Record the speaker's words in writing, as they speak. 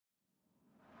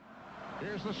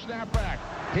Here's the snapback.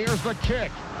 Here's the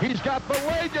kick. He's got the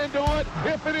leg into it.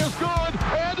 If it is good,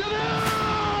 and it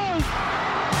is!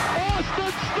 Austin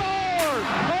Starr,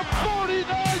 a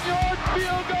 49-yard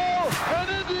field goal, and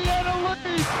Indiana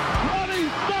leads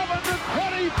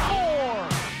 27-24.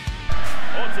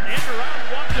 Oh, it's an end around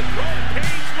one to throw. Page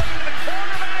looking at the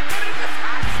quarterback, and it's a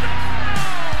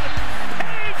touchdown!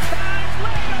 Page finds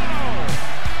Lego!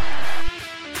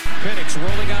 Penix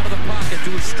rolling out of the pocket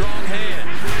to a strong hand.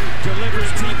 Delivers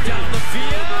deep down the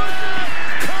field.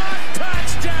 Caught,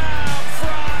 touchdown!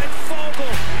 Fried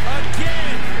Fogel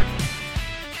again.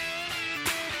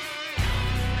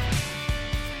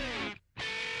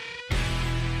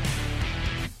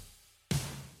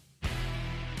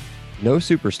 No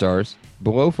superstars,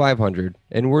 below 500,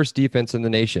 and worst defense in the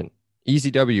nation. Easy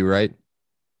W, right?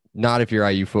 Not if you're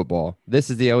IU football. This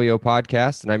is the LEO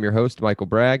podcast, and I'm your host, Michael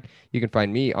Bragg. You can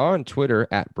find me on Twitter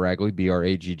at Bragley,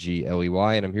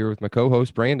 Braggley, and I'm here with my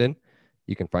co-host, Brandon.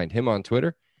 You can find him on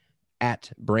Twitter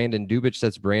at Brandon Dubich.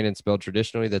 That's Brandon spelled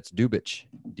traditionally. That's Dubich,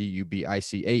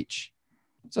 D-U-B-I-C-H.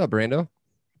 What's up, Brando?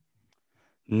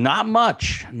 Not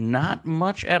much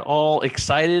at all.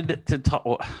 Excited to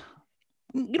talk.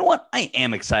 You know what? I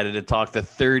am excited to talk the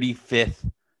 35th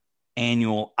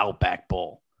annual Outback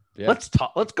Bowl. Yeah. Let's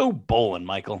go bowling,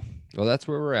 Michael. Well, that's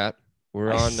where we're at.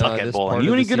 I suck at bowling. Are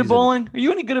you any good at bowling? Are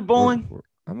you any good at bowling?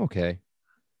 I'm okay.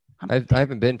 I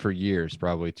haven't been for years,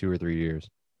 probably 2 or 3 years.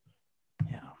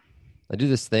 Yeah. I do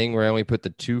this thing where I only put the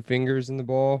 2 fingers in the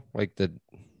ball, like the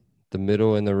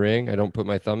middle in the ring. I don't put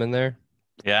my thumb in there.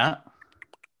 Yeah.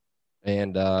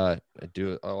 And I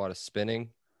do a lot of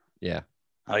spinning. Yeah.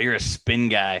 Oh, you're a spin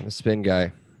guy. I'm a spin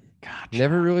guy. Gotcha.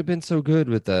 Never really been so good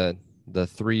with the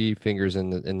 3 fingers in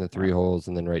the 3 holes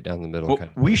and then right down the middle. Well,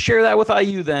 we share that with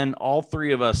IU then. All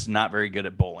 3 of us not very good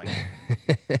at bowling.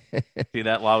 See,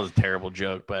 that was a terrible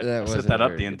joke, but I set that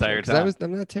up the entire time.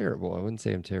 I'm not terrible. I wouldn't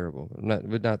say I'm terrible.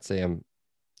 Would not say I'm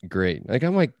great. Like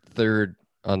I'm like 3rd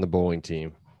on the bowling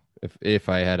team. If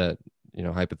I had a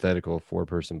hypothetical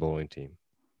 4-person bowling team.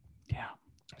 Yeah.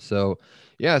 So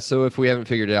if we haven't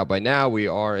figured it out by now, we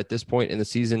are at this point in the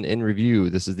season in review.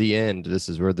 This is the end. This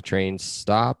is where the train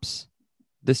stops.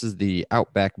 This is the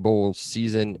Outback Bowl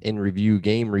season in review,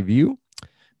 game review,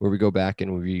 where we go back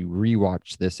and we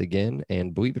rewatch this again.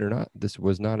 And believe it or not, this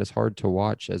was not as hard to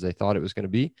watch as I thought it was going to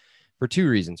be for 2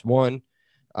 reasons. 1,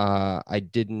 I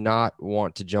did not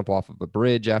want to jump off of a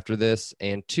bridge after this.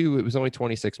 And 2, it was only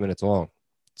 26 minutes long.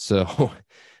 So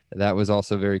that was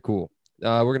also very cool.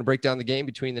 We're going to break down the game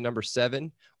between the number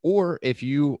 7, or if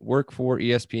you work for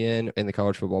ESPN in the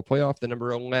college football playoff, the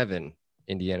number 11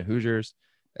 Indiana Hoosiers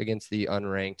against the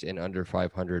unranked and under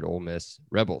 500 Ole Miss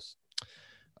Rebels.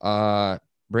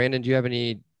 Brandon, do you have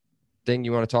anything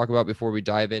you want to talk about before we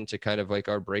dive into kind of like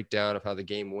our breakdown of how the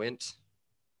game went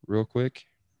real quick?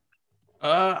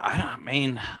 I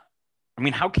mean,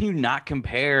 how can you not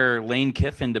compare Lane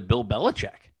Kiffin to Bill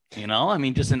Belichick?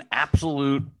 Just an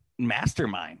absolute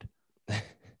mastermind.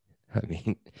 I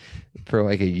mean, for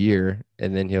like a year,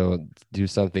 and then he'll do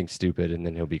something stupid, and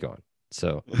then he'll be gone.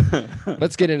 So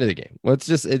let's get into the game.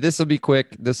 This will be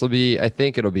quick. I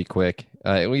think it'll be quick.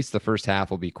 At least the first half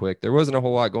will be quick. There wasn't a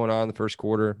whole lot going on in the first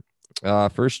quarter.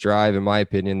 First drive, in my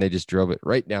opinion, they just drove it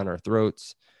right down our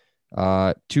throats.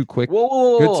 2 quick,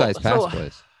 good-sized pass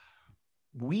plays.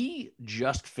 We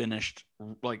just finished,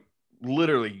 like,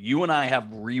 literally, you and I have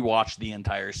rewatched the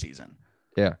entire season.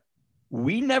 Yeah.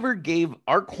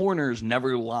 Our corners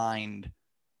never lined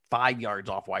 5 yards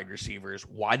off wide receivers.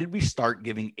 Why did we start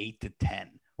giving 8 to 10?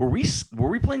 Were we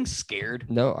playing scared?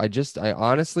 No, I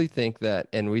honestly think that,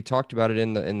 and we talked about it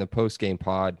in the post-game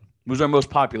pod. It was our most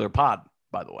popular pod,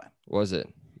 by the way. Was it?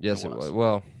 Yes, it was.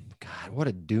 Well, God, what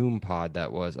a doom pod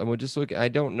that was. I'm just looking. I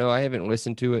don't know. I haven't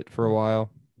listened to it for a while,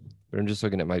 but I'm just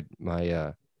looking at my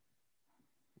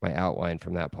outline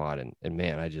from that pod, and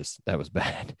man, that was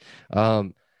bad.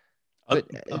 But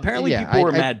apparently people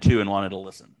were mad too and wanted to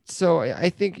listen. So I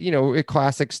think, a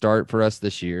classic start for us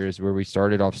this year is where we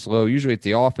started off slow. Usually it's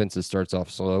the offense that starts off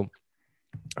slow.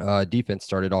 Defense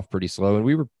started off pretty slow, and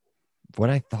we were what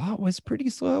I thought was pretty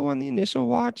slow on the initial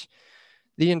watch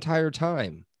the entire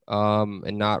time,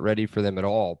 and not ready for them at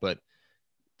all. But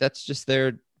that's just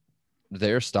their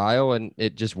style, and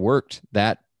it just worked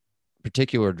that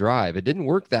particular drive. It didn't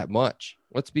work that much.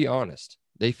 Let's be honest.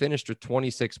 They finished with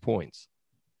 26 points.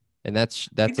 And that's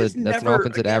an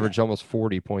offense that averaged almost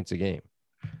 40 points a game.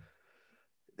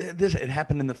 It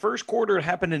happened in the first quarter. It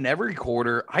happened in every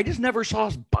quarter. I just never saw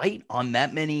us bite on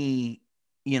that many,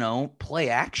 play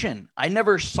action. I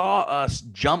never saw us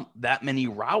jump that many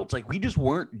routes. Like, we just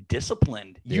weren't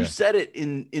disciplined. You said it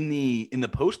in the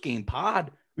post game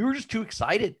pod. We were just too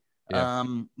excited. Yeah.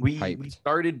 We Hyped.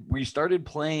 started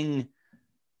playing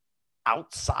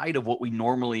outside of what we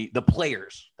normally, the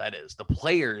players,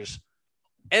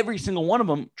 every single one of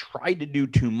them tried to do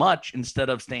too much instead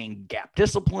of staying gap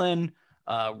discipline,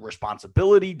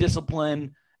 responsibility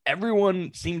discipline.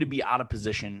 Everyone seemed to be out of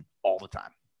position all the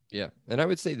time. Yeah. And I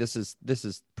would say this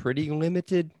is pretty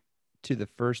limited to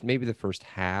maybe the first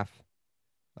half.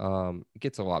 It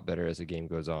gets a lot better as the game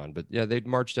goes on, but yeah, they'd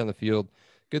march down the field.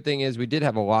 Good thing is we did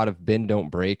have a lot of bend, don't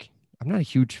break. I'm not a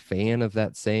huge fan of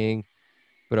that saying,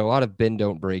 but a lot of bend,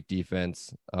 don't break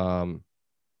defense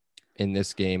in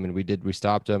this game. And we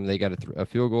stopped them. They got a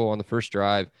field goal on the first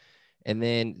drive. And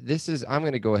then I'm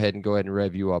going to go ahead and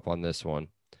rev you up on this one.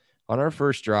 On our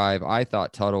first drive, I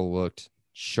thought Tuttle looked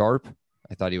sharp.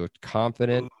 I thought he looked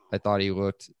confident. I thought he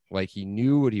looked like he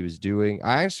knew what he was doing.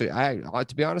 I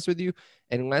to be honest with you,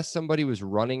 unless somebody was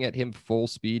running at him full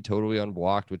speed, totally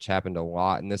unblocked, which happened a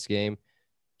lot in this game,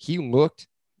 he looked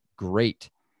great.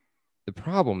 The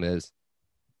problem is,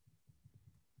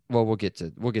 well, we'll get to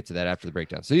that after the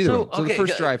breakdown. So the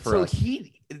first drive for us.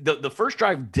 The first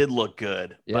drive did look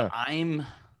good, yeah. But I'm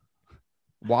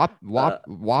Wop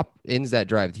ends that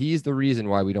drive. He's the reason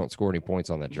why we don't score any points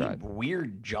on that drive.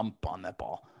 Weird jump on that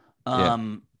ball.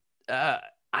 Yeah.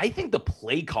 I think the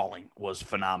play calling was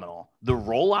phenomenal. The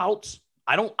rollouts,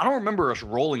 I don't remember us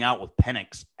rolling out with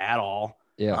Penix at all.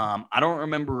 Yeah. I don't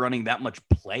remember running that much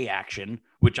play action,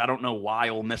 which I don't know why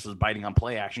Ole Miss is biting on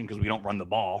play action because we don't run the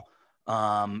ball.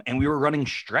 And we were running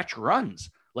stretch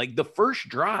runs. Like the first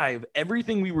drive,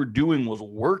 everything we were doing was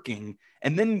working.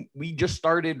 And then we just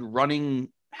started running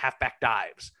halfback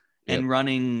dives and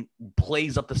running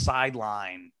plays up the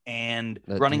sideline and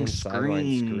running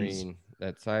screens.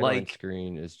 That sideline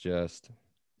screen is just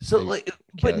it's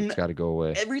got to go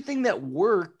away. Everything that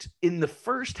worked in the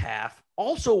first half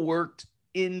also worked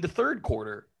in the third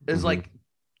quarter. Is like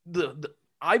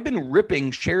I've been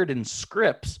ripping Sheridan's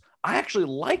scripts. I actually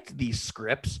liked these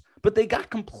scripts, but they got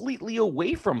completely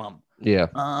away from them. Yeah.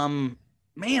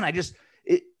 Man,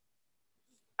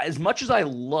 as much as I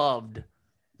loved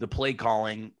the play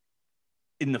calling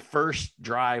in the first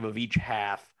drive of each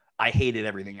half, I hated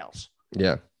everything else.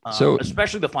 Yeah. So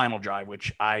especially the final drive,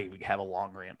 which I have a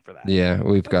long rant for that. Yeah,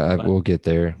 we'll get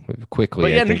there quickly.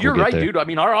 But yeah, you're right, dude. I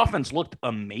mean, our offense looked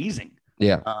amazing.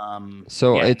 Yeah. I'm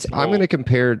going to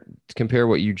compare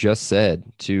what you just said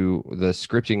to the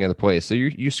scripting of the plays. So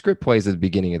you script plays at the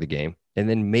beginning of the game, and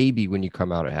then maybe when you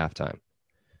come out at halftime.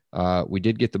 We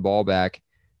did get the ball back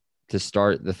to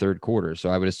start the third quarter,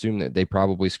 so I would assume that they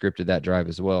probably scripted that drive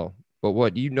as well. But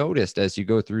what you noticed as you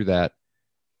go through that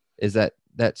is that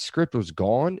script was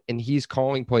gone, and he's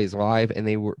calling plays live, and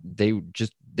they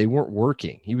weren't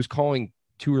working. He was calling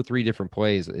 2 or 3 different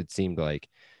plays, it seemed like,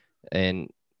 and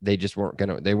they just weren't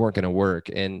gonna work.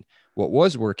 And what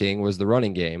was working was the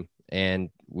running game, and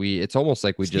it's almost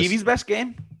like Stevie's best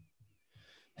game.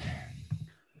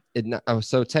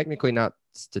 So technically not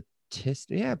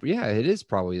yeah, it is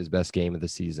probably his best game of the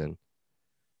season.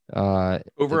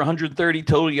 Over 130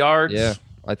 total yards. Yeah,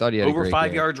 I thought he had over a great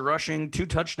 5 game. yards rushing, 2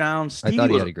 touchdowns. I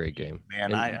thought he had a great game.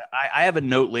 Man, I have a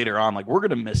note later on. Like, we're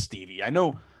gonna miss Stevie. I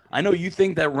know you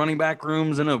think that running back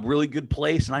room's in a really good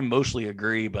place, and I mostly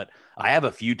agree. But I have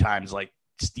a few times like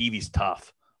Stevie's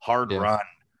tough, hard run.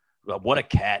 What a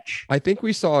catch! I think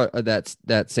we saw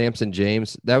that Samson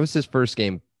James. That was his first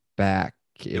game back,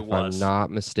 if I'm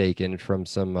not mistaken, from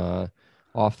some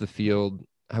off the field.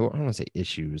 I don't want to say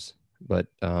issues, but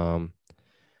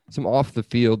some off the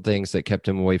field things that kept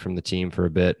him away from the team for a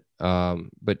bit.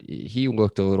 But he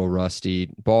looked a little rusty.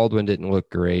 Baldwin didn't look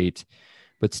great,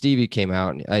 but Stevie came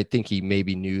out, and I think he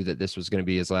maybe knew that this was going to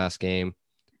be his last game.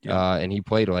 And he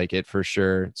played like it for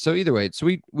sure. So either way, so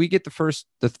we get the first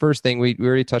thing. We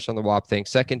already touched on the WAP thing.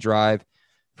 Second drive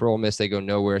for Ole Miss, they go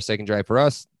nowhere. Second drive for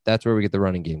us, that's where we get the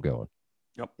running game going.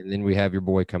 Yep. And then we have your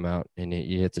boy come out, and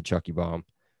he hits a Chucky bomb,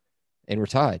 and we're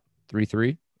tied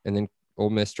 3-3. And then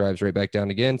Ole Miss drives right back down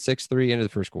again, 6-3 into the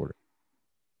first quarter.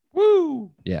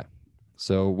 Woo! Yeah.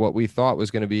 So what we thought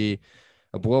was going to be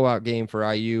a blowout game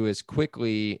for IU is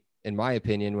quickly, in my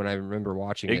opinion, when I remember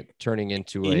watching it turning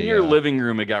into in your living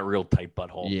room, it got real tight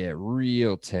butthole. Yeah,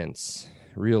 real tense.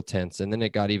 And then it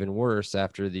got even worse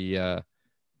after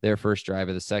their first drive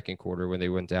of the second quarter when they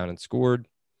went down and scored.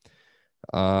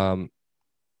 And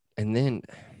then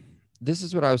this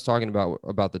is what I was talking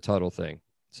about the Tuttle thing.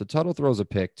 So Tuttle throws a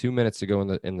pick 2 minutes to go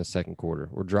in the second quarter.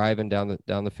 We're driving down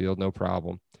the field, no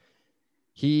problem.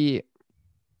 He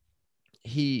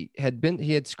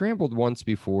had scrambled once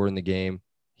before in the game.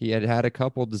 He had a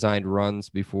couple designed runs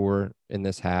before in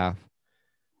this half.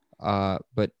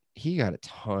 But he got a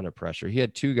ton of pressure. He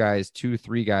had two,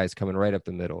 three guys coming right up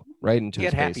the middle, right into He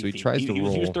his had face. happy So he feet. tries to He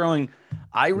roll. was throwing.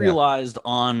 I realized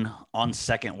on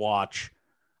second watch,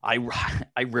 I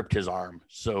ripped his arm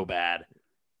so bad.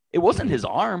 It wasn't his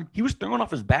arm. He was throwing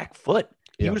off his back foot.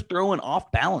 He was throwing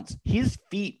off balance. His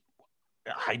feet,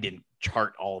 I didn't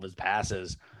chart all of his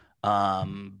passes.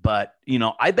 But,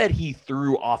 I bet he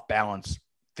threw off balance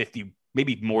 50,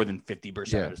 maybe more than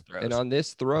 50% of his throws. And on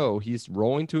this throw, he's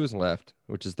rolling to his left,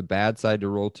 which is the bad side to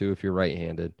roll to if you're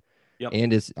right-handed. Yep.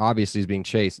 And is obviously being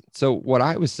chased. So what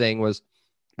I was saying was,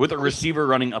 with a receiver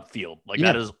running upfield,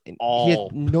 that is all. He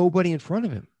had nobody in front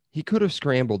of him. He could have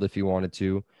scrambled if he wanted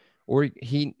to, or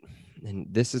and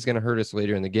this is going to hurt us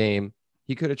later in the game,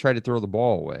 he could have tried to throw the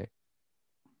ball away.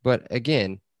 But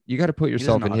again, you got to put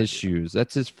yourself in his shoes.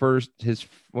 That's his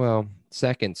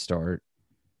second start.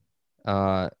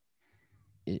 And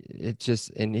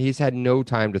he's had no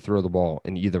time to throw the ball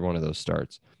in either one of those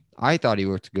starts. I thought he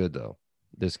looked good though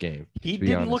this game. He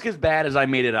didn't look as bad as I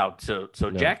made it out. So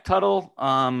no. Jack Tuttle,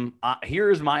 here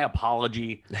is my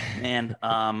apology, and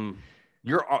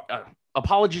your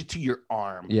apology to your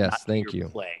arm. Yes, thank you.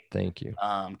 Play. Thank you.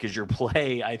 Because your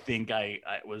play, I think I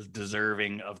was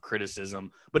deserving of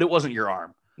criticism, but it wasn't your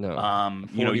arm. No.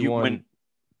 You went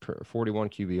 41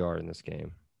 QBR in this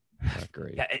game. Not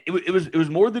great. Yeah, it was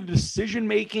more the decision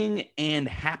making and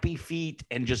happy feet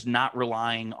and just not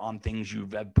relying on things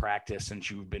you've had practiced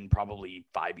since you've been probably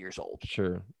 5 years old.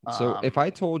 Sure. So if I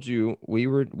told you we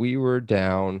were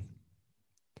down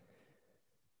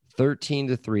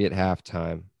 13-3 at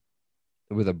halftime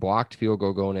with a blocked field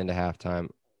goal going into halftime,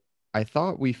 I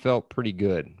thought we felt pretty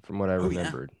good from what I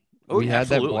remembered. Yeah. We had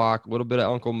absolutely. That block, a little bit of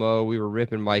Uncle Mo. We were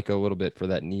ripping Micah a little bit for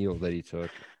that kneel that he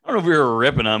took. I don't know if we were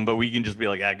ripping him, but we can just be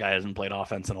like, that guy hasn't played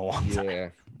offense in a long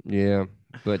time. Yeah.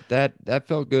 But that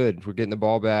felt good. We're getting the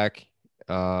ball back.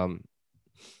 But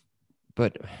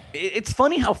it's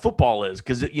funny how football is,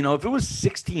 because if it was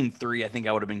 16-3, I think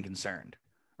I would have been concerned,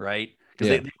 right?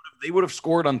 Because they would have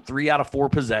scored on 3 out of 4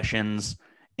 possessions,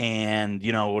 and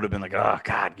it would have been like, oh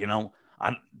God, it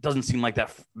doesn't seem like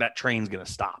that train's gonna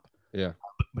stop. Yeah.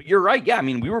 But you're right. Yeah, I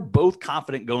mean, we were both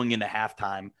confident going into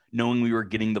halftime, knowing we were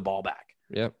getting the ball back.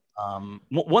 Yep.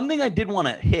 One thing I did want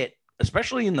to hit,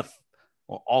 especially in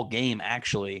all game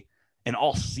actually, and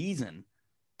all season,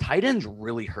 tight ends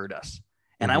really hurt us.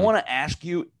 And I want to ask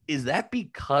you, is that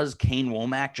because Kane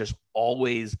Womack just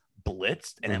always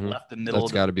blitzed and it left the middle?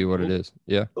 That's got to be what it is.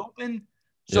 Yeah. Open.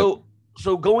 So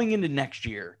going into next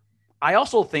year, I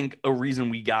also think a reason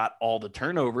we got all the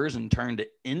turnovers and turned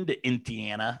it into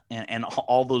Indiana and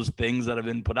all those things that have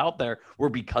been put out there were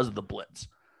because of the blitz.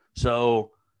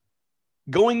 So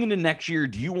going into next year,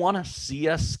 do you want to see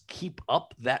us keep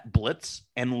up that blitz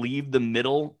and leave the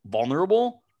middle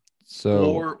vulnerable?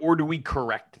 Or do we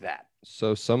correct that?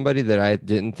 So somebody that I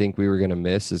didn't think we were going to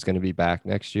miss is going to be back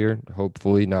next year.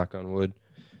 Hopefully, knock on wood.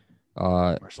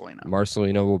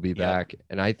 Marcelino will be back.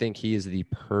 And I think he is the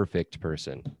perfect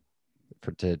person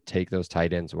to take those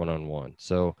tight ends one-on-one.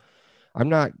 So I'm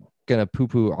not going to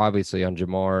poo-poo, obviously, on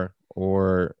Jamar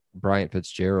or Bryant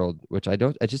Fitzgerald, which I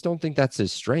just don't think that's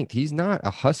his strength. He's not a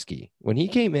Husky. When he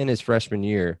came in his freshman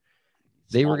year,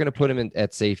 they were going to put him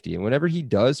at safety. And whenever he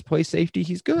does play safety,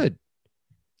 he's good.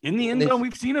 In the end zone,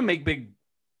 we've seen him make big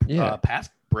pass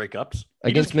breakups.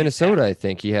 Against Minnesota, I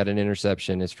think he had an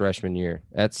interception his freshman year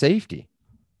at safety.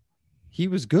 He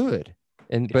was good.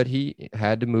 But he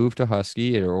had to move to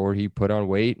Husky or he put on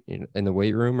weight in the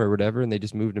weight room or whatever, and they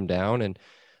just moved him down. And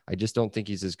I just don't think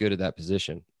he's as good at that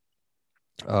position.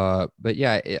 But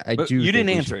yeah, I do. You didn't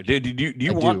answer it. Do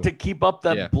you want to keep up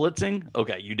that blitzing?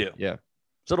 Okay, you do. Yeah.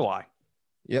 So do I.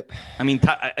 Yep. I mean,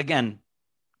 again,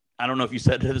 I don't know if you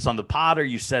said this on the pod or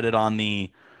you said it on the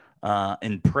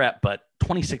in prep, but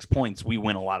 26 points, we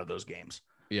win a lot of those games.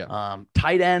 Yeah.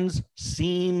 Tight ends,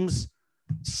 seams,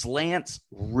 slants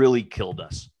really killed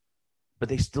us, but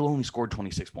they still only scored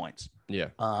 26 points. Yeah.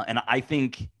 And I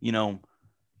think,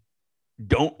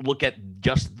 don't look at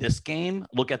just this game,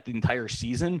 look at the entire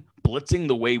season. Blitzing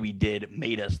the way we did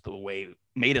made us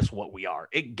what we are.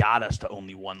 It got us to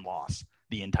only one loss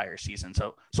the entire season.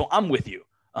 So I'm with you.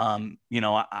 I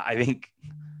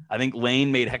think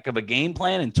Lane made heck of a game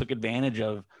plan and took advantage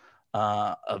of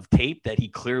tape that he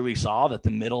clearly saw that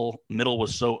the middle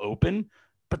was so open,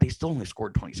 but they still only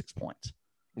scored 26 points.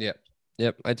 Yep.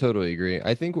 I totally agree.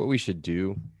 I think what we should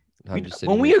do.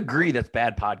 When we agree, that's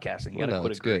bad podcasting. You got to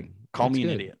quit agreeing. Good. Call That's me an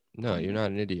good. idiot. No, you're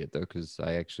not an idiot though, because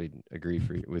I actually agree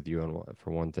with you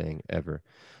for one thing ever.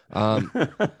 So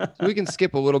we can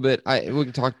skip a little bit. We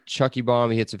can talk Chucky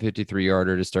Bomb. He hits a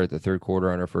 53-yarder to start the third quarter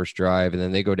on our first drive, and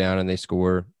then they go down and they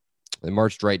score. They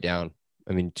marched right down.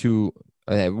 I mean, two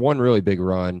one really big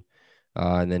run,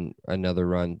 and then another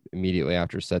run immediately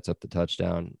after sets up the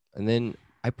touchdown. And then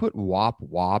I put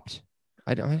whopped.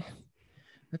 I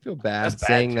feel bad That's bad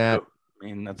saying too. that. I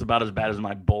mean, that's about as bad as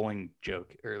my bowling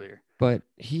joke earlier. But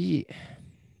he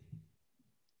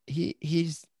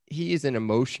is an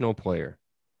emotional player.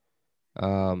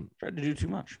 Tried to do too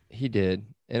much. He did,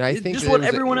 and I think just what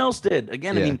everyone else did.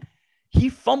 Again, Yeah. I mean, he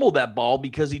fumbled that ball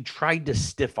because he tried to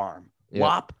stiff arm. Yep.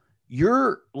 Wop,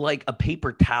 you're like a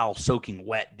paper towel soaking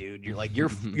wet, dude. You're like your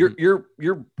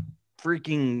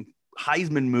freaking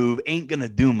Heisman move ain't gonna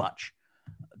do much,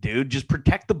 dude. Just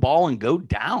protect the ball and go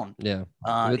down. Yeah,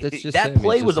 that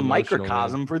play was a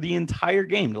microcosm for the entire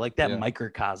game. Like that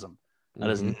microcosm. That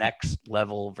is next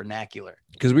level vernacular.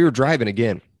 Because we were driving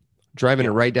it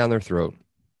right down their throat,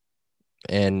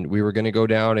 and we were going to go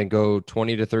down and go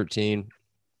 20-13.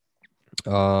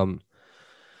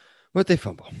 But they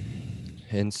fumble.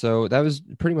 And so that was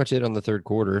pretty much it on the third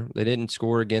quarter. They didn't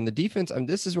score again. The defense,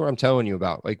 this is what I'm telling you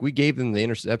about. Like, we gave them the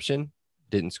interception,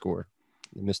 didn't score.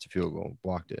 They missed a field goal,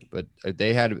 blocked it. But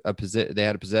they had a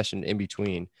possession in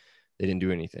between. They didn't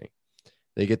do anything.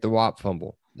 They get the WAP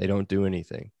fumble. They don't do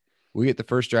anything. We get the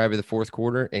first drive of the fourth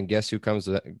quarter, and guess who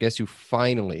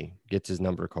finally gets his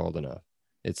number called enough?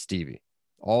 It's Stevie.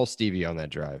 All Stevie on that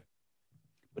drive.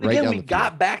 But again, we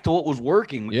got back to what was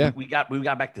working. We got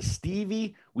back to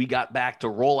Stevie. We got back to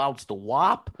rollouts to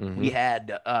WAP. We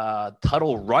had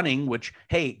Tuttle running, which,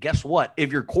 hey, guess what?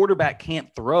 If your quarterback can't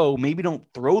throw, maybe don't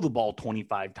throw the ball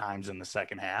 25 times in the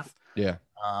second half. Yeah.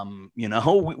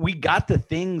 We got the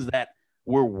things that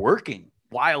were working.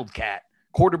 Wildcat,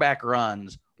 quarterback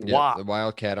runs, WAP. The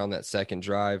Wildcat on that second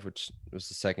drive, which was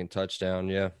the second touchdown.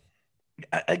 Yeah.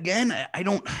 Again,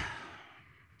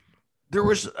 there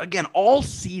was, all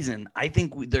season, I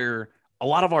think a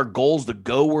lot of our goals to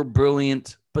go were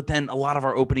brilliant, but then a lot of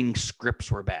our opening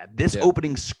scripts were bad. This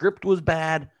opening script was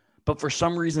bad, but for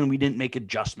some reason we didn't make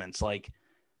adjustments. Like,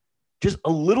 just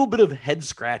a little bit of head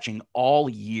scratching all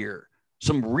year.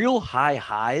 Some real high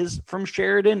highs from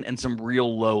Sheridan and some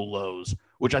real low lows,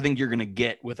 which I think you're going to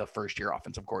get with a first-year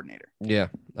offensive coordinator. Yeah,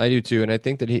 I do too. And I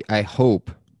think that I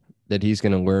hope that he's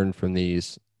going to learn from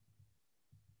these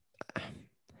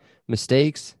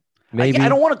mistakes. Maybe I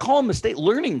don't want to call him mistake,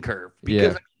 learning curve,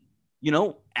 because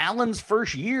Allen's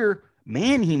first year,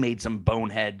 man, he made some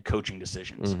bonehead coaching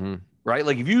decisions, right?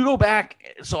 Like, if you go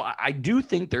back, so I do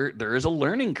think there is a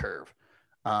learning curve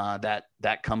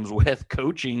that comes with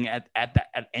coaching at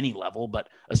any level, but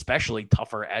especially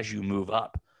tougher as you move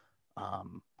up.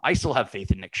 I still have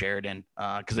faith in Nick Sheridan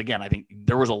because, again, I think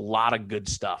there was a lot of good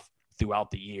stuff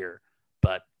throughout the year,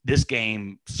 but this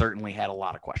game certainly had a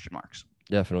lot of question marks.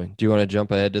 Definitely. Do you want to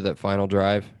jump ahead to that final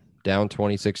drive, down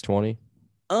 26-20?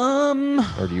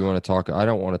 Or do you want to talk? I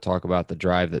don't want to talk about the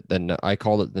drive that I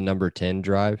called it the number 10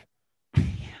 drive.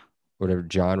 Whatever,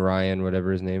 John Ryan,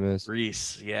 whatever his name is.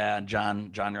 Reese. Yeah,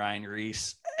 John Ryan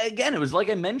Reese. Again, it was like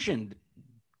I mentioned.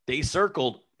 They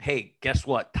circled, hey, guess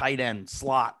what? Tight end,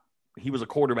 slot. He was a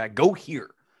quarterback. Go here.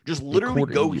 Just literally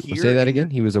go here. Say that again?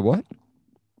 He was a what?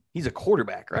 He's a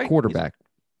quarterback, right? A quarterback.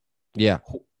 Yeah.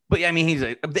 But, I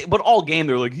mean, but all game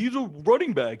they're like, he's a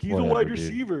running back. He's a wide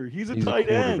receiver. He's a tight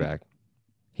end.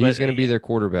 He's going to be their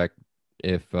quarterback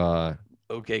if Corral.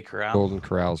 Golden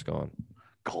Corral's gone.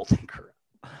 Golden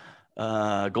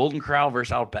Corral. Golden Corral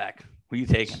versus Outback. Who are you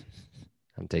taking?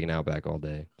 I'm taking Outback all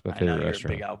day. It's my I favorite know you're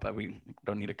restaurant. a big Outback. We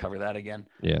don't need to cover that again.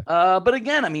 Yeah. But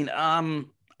again, I mean,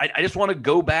 I just want to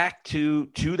go back to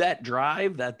that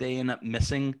drive that they end up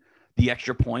missing the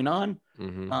extra point on.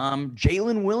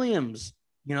 Jalen Williams,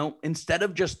 instead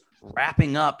of just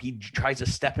wrapping up, he tries to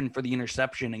step in for the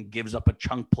interception and gives up a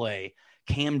chunk play.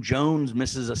 Cam Jones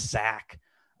misses a sack.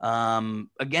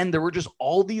 Again, there were just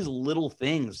all these little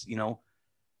things,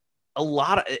 a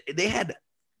lot of they had.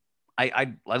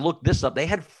 I looked this up. They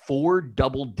had 4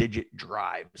 double-digit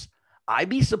drives. I'd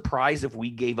be surprised if we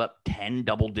gave up 10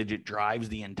 double-digit drives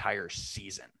the entire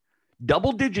season.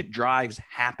 Double-digit drives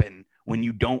happen when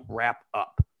you don't wrap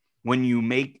up, when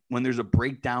there's a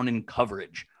breakdown in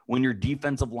coverage, when your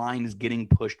defensive line is getting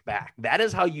pushed back. That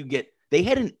is how you get. They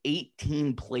had an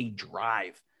 18-play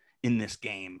drive in this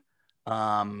game.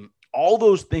 All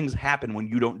those things happen when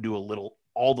you don't do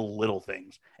all the little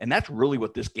things. And that's really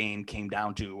what this game came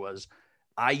down to, was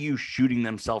IU shooting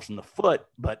themselves in the foot.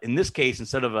 But in this case,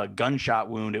 instead of a gunshot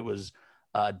wound, it was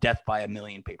death by a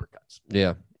million paper cuts.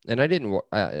 Yeah. And I didn't,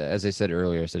 as I said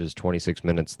earlier, I said it was 26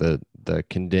 minutes, the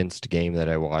condensed game that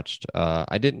I watched. I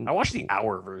watched the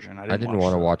hour version. I didn't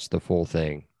want to watch the full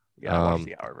thing. Yeah, I watched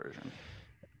the hour version.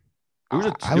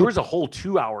 There was a whole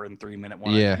 2 hour and 3 minute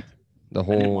one. Yeah. The I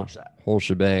didn't whole watch that. whole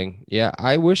shebang. Yeah,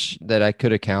 I wish that I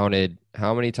could have counted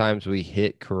how many times we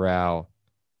hit Corral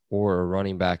or a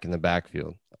running back in the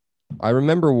backfield. I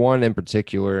remember one in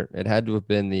particular. It had to have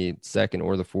been the second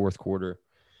or the fourth quarter.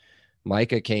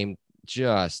 Micah came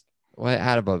just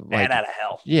out of a Bad out of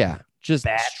hell. yeah, just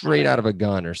Bad straight out out of a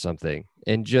gun or something,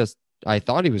 and just I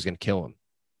thought he was gonna kill him,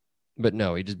 but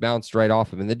no, he just bounced right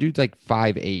off him, and the dude's like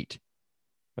 5'8",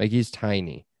 like he's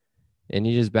tiny, and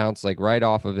he just bounced like right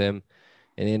off of him,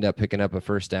 and they ended up picking up a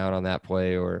first down on that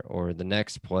play or the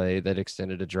next play that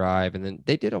extended a drive, and then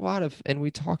they did a lot of, and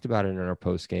we talked about it in our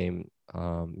post game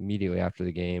immediately after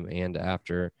the game and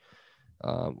after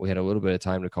we had a little bit of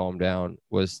time to calm down.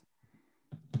 Was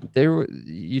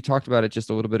you talked about it just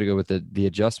a little bit ago with the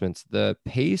adjustments. The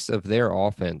pace of their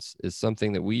offense is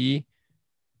something that we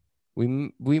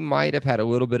might have had a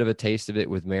little bit of a taste of it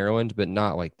with Maryland, but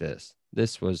not like this.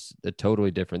 This was a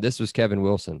totally different. This was Kevin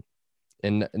Wilson,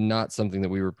 and not something that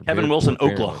we were prepared Kevin Wilson, for,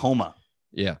 apparently. Oklahoma.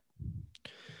 Yeah.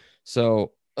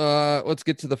 So let's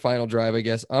get to the final drive, I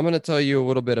guess. I'm going to tell you a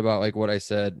little bit about like what I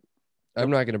said. I'm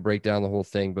not going to break down the whole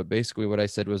thing, but basically what I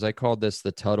said was I called this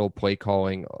the Tuttle play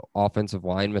calling offensive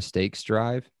line mistakes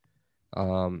drive.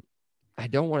 I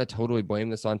don't want to totally blame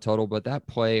this on Tuttle, but that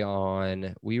play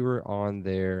we were on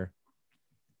their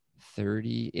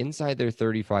inside their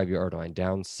 35-yard line,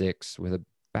 down 6 with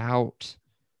about,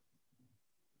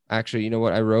 actually, you know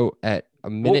what? I wrote at a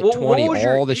minute 20,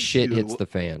 all the shit hits the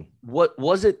fan. What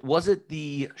was it? Was it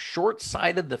the short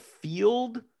side of the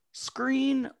field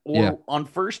screen or on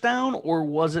first down, or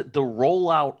was it the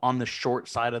rollout on the short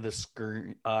side of the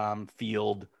screen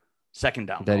field second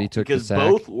down that he took? Because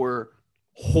both were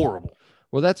horrible.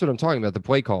 Well, that's what I'm talking about, the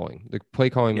play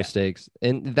calling mistakes.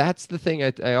 And that's the thing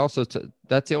I also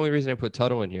that's the only reason I put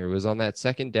Tuttle in here, was on that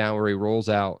second down where he rolls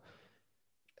out.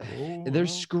 They're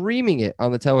screaming it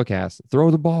on the telecast.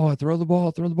 Throw the ball.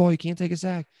 You can't take a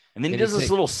sack. And then he does this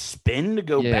little spin to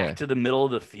go back to the middle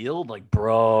of the field. Like,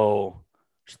 bro,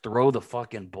 just throw the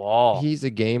fucking ball. He's a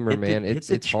gamer, man. It's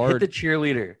hard. Hit the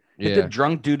cheerleader. Hit the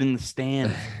drunk dude in the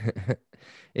stand.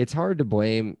 It's hard to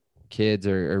blame kids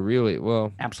or really,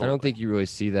 well, absolutely. I don't think you really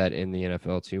see that in the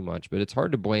NFL too much, but it's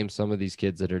hard to blame some of these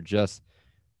kids that are just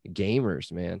gamers,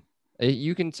 man.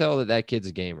 You can tell that kid's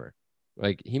a gamer.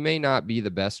 Like, he may not be the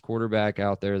best quarterback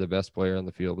out there, the best player on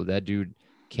the field, but that dude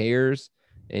cares,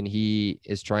 and he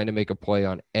is trying to make a play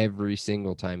on every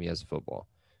single time he has a football.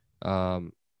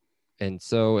 And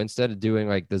so instead of doing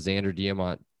like the Xander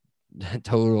Diamont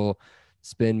total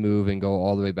spin move and go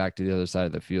all the way back to the other side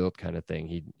of the field kind of thing,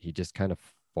 he just kind of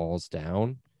falls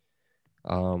down.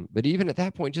 But even at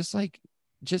that point, just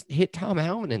hit Tom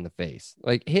Allen in the face.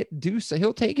 Like,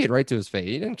 he'll take it right to his face.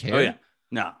 He didn't care. Oh yeah.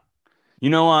 No. You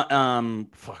know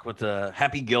what? With the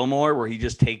Happy Gilmore, where he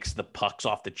just takes the pucks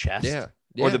off the chest,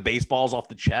 or the baseballs off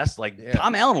the chest. Like,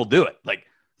 Tom Allen will do it. Like,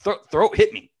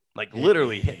 hit me. Like,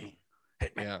 literally hit me.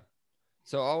 Yeah.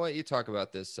 So I'll let you talk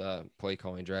about this play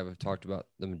calling drive. I've talked about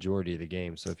the majority of the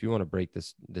game. So if you want to break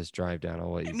this drive down,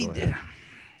 I'll let you go ahead.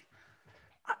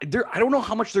 I don't know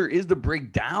how much there is to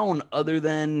break down other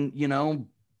than, to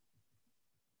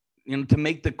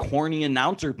make the corny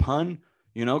announcer pun,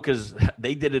 because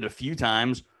they did it a few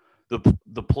times.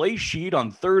 The play sheet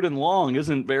on 3rd and long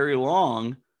isn't very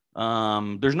long.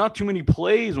 There's not too many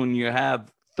plays when you have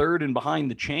 3rd and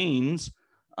behind the chains.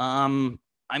 I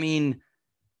mean,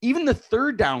 even the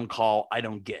 3rd down call, I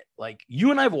don't get. Like,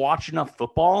 you and I have watched enough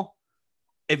football.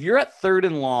 If you're at 3rd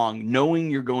and long,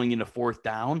 knowing you're going into 4th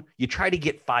down, you try to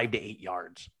get 5 to 8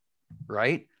 yards,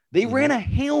 right? They ran a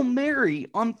Hail Mary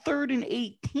on 3rd and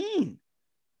 18.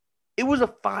 It was a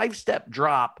 5-step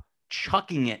drop,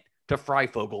 chucking it to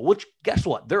Freifogel, which, guess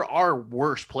what? There are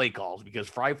worse play calls because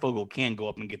Freifogel can go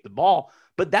up and get the ball,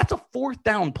 but that's a 4th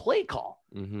down play call.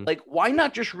 Mm-hmm. Like, why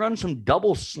not just run some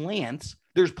double slants?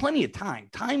 There's plenty of time.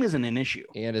 Time isn't an issue.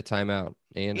 And a timeout.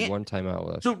 And one timeout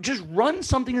left. So just run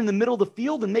something in the middle of the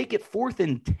field and make it 4th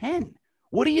and 10.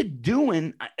 What are you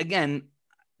doing? Again,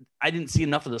 I didn't see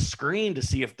enough of the screen to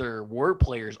see if there were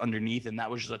players underneath, and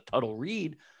that was just a Tuttle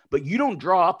read. But you don't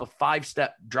draw up a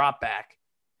 5-step drop back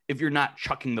if you're not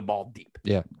chucking the ball deep.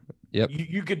 Yeah. Yep.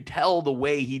 You could tell the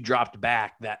way he dropped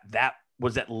back that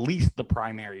was at least the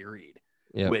primary read.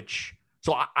 Yeah.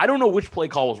 So I don't know which play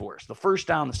call was worse, the 1st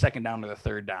down, the 2nd down, or the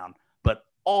 3rd down, but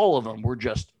all of them were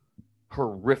just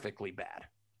horrifically bad.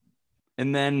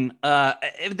 And then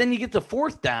you get to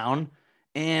 4th down,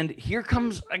 and here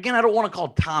comes, again, I don't want to call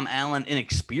Tom Allen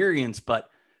inexperienced, but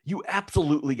you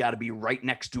absolutely got to be right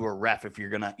next to a ref if you're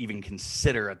going to even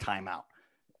consider a timeout.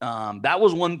 That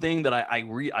was one thing that I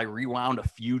rewound a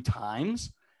few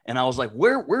times, And I was like,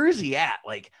 where is he at?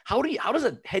 Like, how does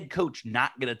a head coach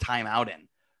not get a timeout in?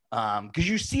 Because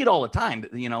you see it all the time,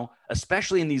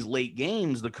 especially in these late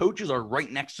games, the coaches are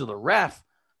right next to the ref.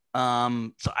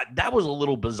 That was a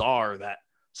little bizarre that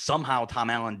somehow Tom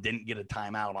Allen didn't get a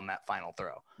timeout on that final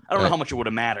throw. I don't know how much it would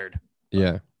have mattered.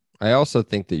 Yeah. I also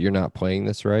think that you're not playing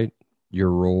this right. Your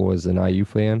role as an IU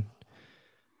fan.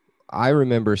 I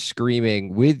remember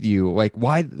screaming with you, like,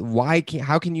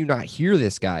 how can you not hear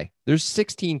this guy? There's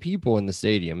 16 people in the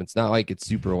stadium. It's not like it's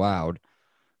super loud.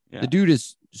 Yeah. The dude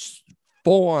is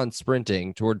full on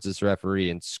sprinting towards this referee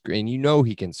and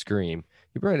he can scream.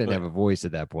 He probably didn't have a voice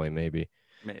at that point, maybe,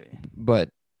 but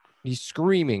he's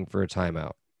screaming for a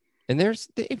timeout. And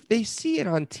if they see it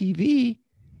on TV,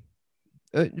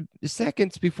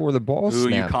 seconds before the ball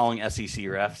snaps. You calling SEC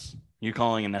refs? You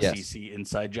calling an SEC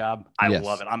inside job? I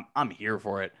love it. I'm here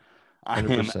for it. I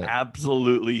 100%. Am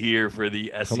absolutely here for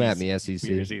the SEC. Come at me,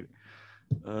 SEC.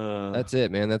 That's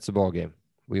it, man. That's the ball game.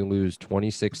 We lose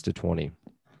 26-20.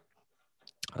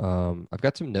 I've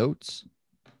got some notes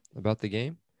about the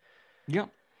game. Yeah.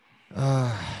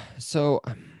 So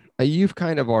you've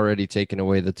kind of already taken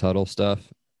away the Tuttle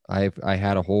stuff. I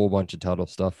had a whole bunch of Tuttle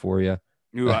stuff for you.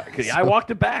 I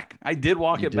walked it back. I did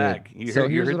walk it back.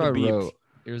 Here's what I wrote.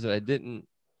 Here's what I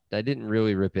didn't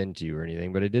really rip into you or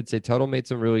anything, but I did say Tuttle made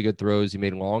some really good throws. He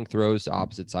made long throws to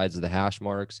opposite sides of the hash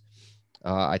marks.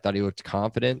 I thought he looked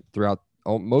confident throughout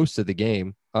most of the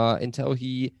game until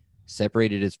he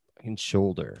separated his fucking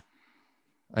shoulder.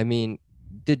 I mean,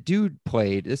 the dude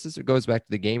played. Goes back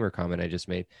to the gamer comment I just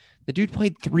made. The dude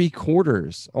played 3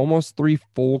 quarters, almost 3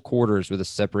 full quarters with a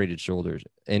separated shoulders,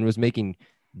 and was making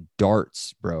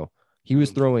darts, bro. He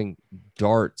was throwing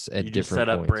darts at different points. You just set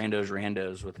up Brando's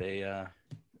Randos with a.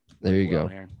 There you go.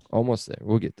 Here. Almost there.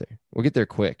 We'll get there. We'll get there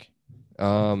quick.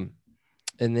 And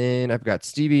then I've got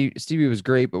Stevie. Stevie was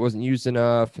great, but wasn't used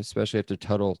enough, especially after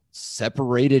Tuttle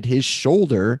separated his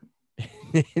shoulder.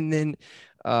 And then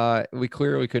we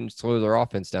clearly couldn't slow their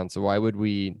offense down. So why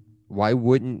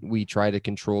wouldn't we try to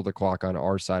control the clock on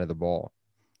our side of the ball?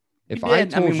 If I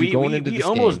told you going into this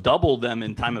almost game, doubled them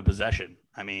in time of possession.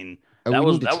 I mean, we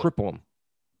need to triple them.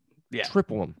 Yeah.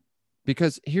 Triple them.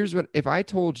 Because here's what, if I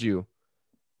told you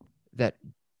that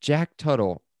Jack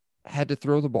Tuttle had to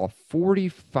throw the ball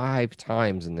 45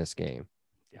 times in this game.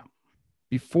 Yeah.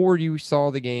 Before you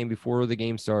saw the game, before the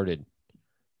game started,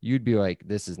 you'd be like,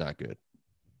 this is not good.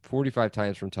 45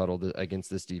 times from Tuttle against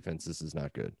this defense, this is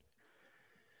not good.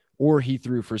 Or he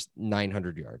threw for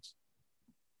 900 yards.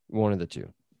 One of the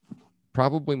two.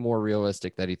 Probably more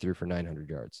realistic that he threw for 900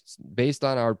 yards. Based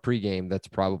on our pregame, that's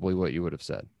probably what you would have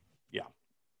said. Yeah.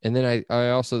 And then I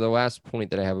also, the last point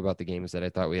that I have about the game is that I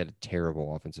thought we had a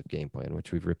terrible offensive game plan,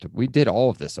 which we've ripped up. We did all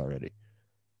of this already.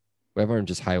 I'm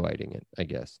just highlighting it, I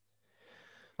guess.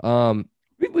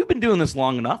 We've been doing this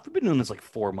long enough. We've been doing this like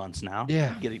 4 months now.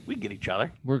 Yeah. We get each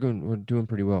other. We're doing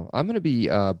pretty well. I'm going to be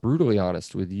brutally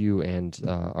honest with you and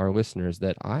our listeners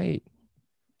that I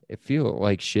feel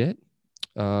like shit.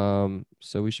 So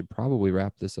we should probably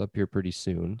wrap this up here pretty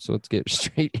soon. So let's get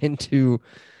straight into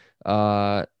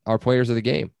our players of the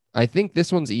game. I think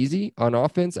this one's easy on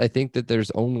offense. I think that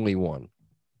there's only one.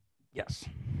 Yes.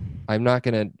 I'm not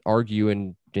going to argue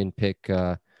and pick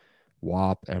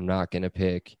WAP. I'm not going to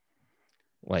pick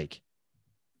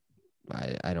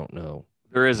I don't know.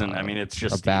 There isn't. I mean, it's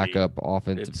just a backup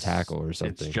offensive tackle or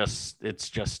something. It's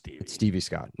just Stevie. It's Stevie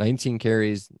Scott. 19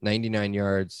 carries, 99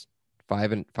 yards,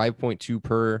 5.2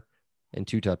 per, and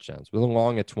 2 touchdowns with a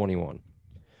long at 21.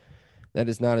 That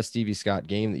is not a Stevie Scott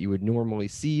game that you would normally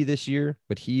see this year,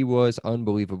 but he was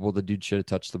unbelievable. The dude should have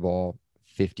touched the ball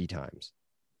 50 times.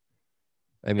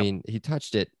 I mean, he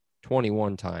touched it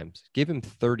 21 times. Give him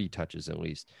 30 touches at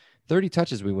least. 30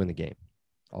 touches, we win the game.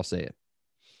 I'll say it.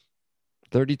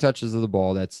 30 touches of the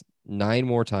ball, that's 9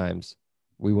 more times,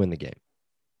 we win the game.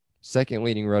 Second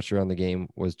leading rusher on the game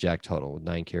was Jack Tuttle with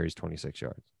 9 carries, 26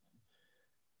 yards.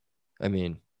 I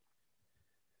mean,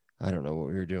 I don't know what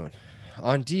we were doing.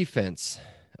 On defense,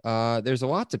 there's a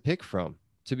lot to pick from,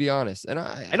 to be honest. And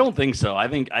I don't think so. I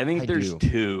think there's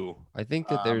 2. I think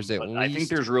that there's at least I think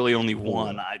there's really only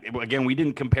 1. Again, we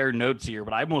didn't compare notes here,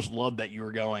 but I almost love that you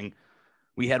were going,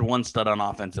 we had 1 stud on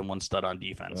offense and 1 stud on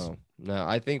defense. Oh, no,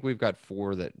 I think we've got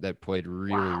 4 that played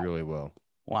really well.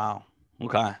 Wow.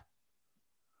 Okay.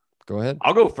 Go ahead.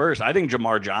 I'll go first. I think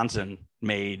Jamar Johnson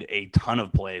made a ton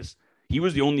of plays. He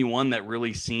was the only one that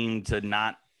really seemed to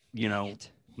not,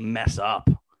 mess up,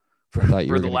 for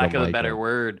the lack of a better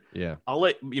word. Yeah. I'll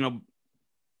let,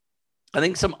 I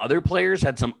think some other players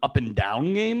had some up and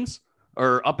down games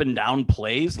or up and down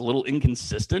plays, a little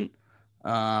inconsistent.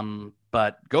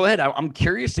 But go ahead. I'm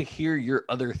curious to hear your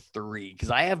other three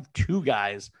because I have two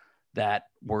guys that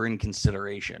were in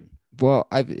consideration. Well,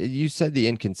 you said the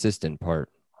inconsistent part.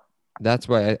 That's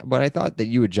why. But I thought that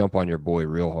you would jump on your boy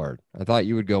real hard. I thought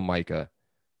you would go Micah.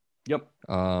 Yep.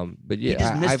 But yeah, he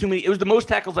just missed too many. It was the most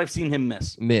tackles I've seen him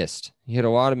miss. Missed. He had a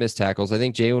lot of missed tackles. I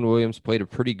think Jalen Williams played a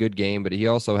pretty good game, but he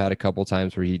also had a couple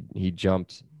times where he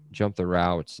jumped the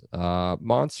routes.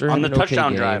 Monster on the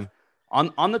touchdown game. drive.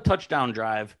 On the touchdown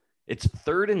drive, it's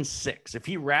 3rd and 6. If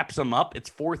he wraps them up, it's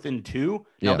 4th and 2.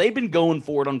 Now they've been going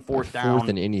for it on 4th down. 4th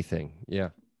and anything. Yeah.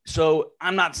 So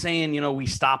I'm not saying, we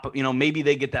stop, maybe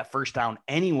they get that first down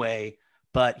anyway,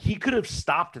 but he could have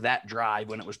stopped that drive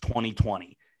when it was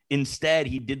 2020. Instead,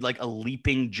 he did like a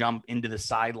leaping jump into the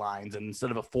sidelines, and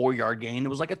instead of a 4-yard gain, it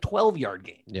was like a 12-yard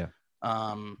gain. Yeah.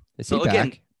 Is so he back?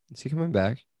 Again, is he coming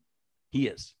back? He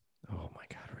is. Oh my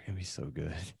God, we're gonna be so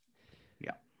good.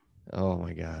 Yeah. Oh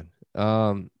my God.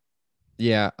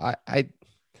 Yeah. I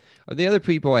the other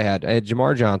people I had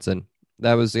Jamar Johnson.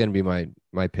 That was gonna be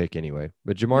my pick anyway.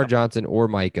 But Jamar Johnson or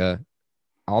Micah.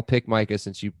 I'll pick Micah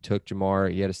since you took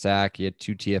Jamar. He had a sack. He had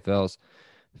 2 TFLs,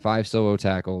 5 solo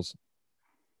tackles.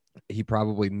 He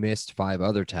probably missed 5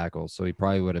 other tackles, so he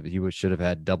probably should have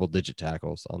had double-digit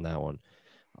tackles on that one.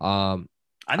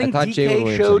 I think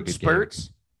DK showed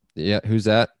spurts. Game. Yeah, who's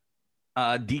that?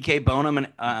 DK Bonham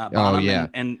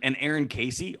and Aaron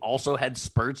Casey also had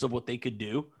spurts of what they could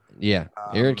do. Yeah,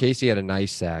 Aaron Casey had a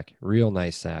nice sack, real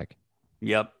nice sack.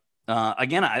 Yep.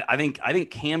 Again, I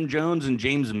think Cam Jones and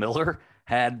James Miller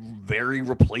had very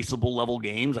replaceable level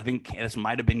games. I think this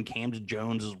might have been Cam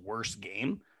Jones's worst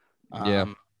game.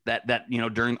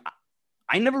 During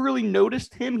I never really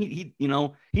noticed him. He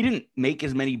didn't make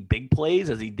as many big plays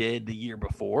as he did the year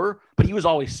before, but he was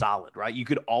always solid, right? You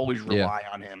could always rely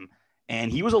on him. And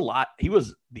he was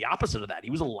the opposite of that.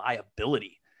 He was a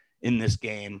liability in this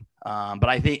game. But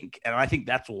I think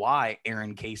that's why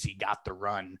Aaron Casey got the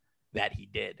run that he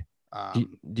did.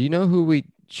 Do you know who we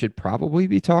should probably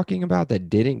be talking about that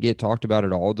didn't get talked about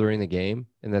at all during the game,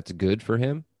 and that's good for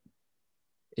him?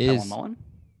 Is Mullen?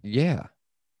 Yeah.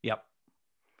 Yep.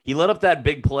 He let up that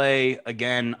big play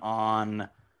again on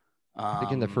I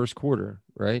think in the first quarter,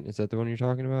 right? Is that the one you're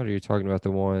talking about? Or are you talking about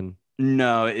the one?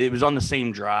 No, it was on the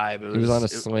same drive. It was on a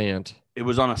slant. It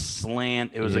was on a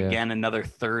slant. It was again another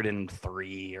 3rd and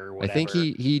 3 or whatever. I think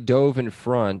he dove in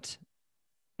front.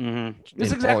 Mm-hmm.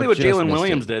 That's exactly what Jalen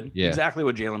Williams did. Yeah. Exactly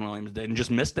what Jalen Williams did, and just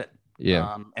missed it.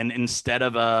 Yeah. And instead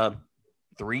of a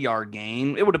 3-yard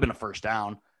gain, it would have been a first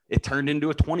down. It turned into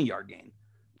a 20-yard gain.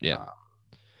 Yeah.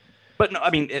 But no,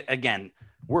 I mean, again,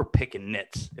 we're picking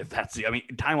nits. If that's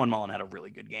Tywone Mullen had a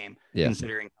really good game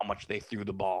considering how much they threw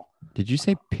the ball. Did you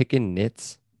say picking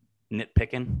nits?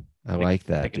 Nitpicking. I like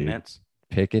that, picking dude. Nits.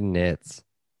 Picking nits.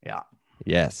 Yeah.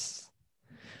 Yes.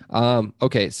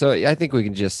 Okay, so I think we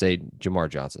can just say Jamar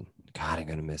Johnson. God, I'm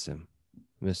gonna miss him.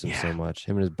 Miss him so much.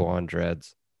 Him and his blonde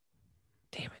dreads.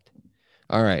 Damn it.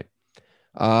 All right.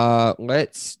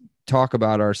 Let's talk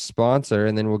about our sponsor,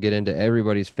 and then we'll get into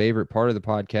everybody's favorite part of the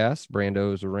podcast,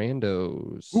 Brando's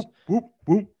Randos. Whoop, whoop,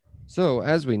 whoop. So,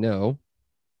 as we know,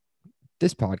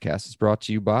 this podcast is brought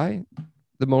to you by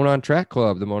the Monon Track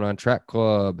Club. The Monon Track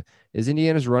Club is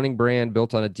Indiana's running brand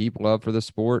built on a deep love for the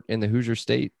sport in the Hoosier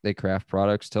State. They craft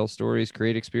products, tell stories,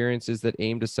 create experiences that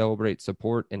aim to celebrate,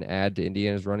 support, and add to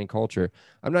Indiana's running culture.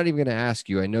 I'm not even going to ask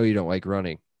you. I know you don't like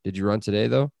running. Did you run today,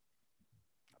 though?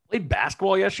 Played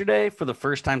basketball yesterday for the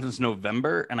first time since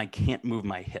November, and I can't move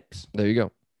my hips. There you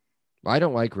go. I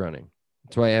don't like running.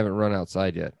 That's why I haven't run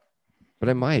outside yet. But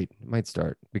I might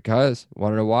start because,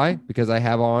 want to know why? Because I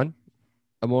have on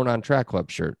a Monon Track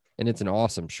Club shirt, and it's an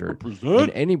awesome shirt.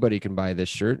 And anybody can buy this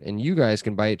shirt, and you guys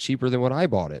can buy it cheaper than what I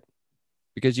bought it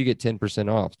because you get 10%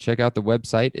 off. Check out the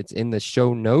website. It's in the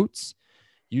show notes.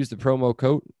 Use the promo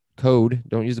code.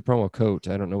 Don't use the promo code.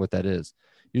 I don't know what that is.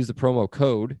 Use the promo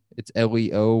code. It's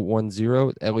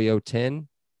LEO10, LEO10.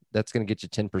 That's going to get you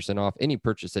 10% off any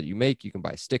purchase that you make. You can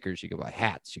buy stickers. You can buy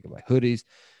hats. You can buy hoodies.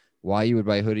 Why you would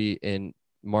buy a hoodie in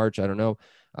March, I don't know.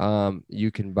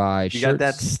 You can buy shirts. You got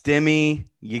that stimmy.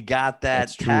 You got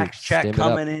that tax check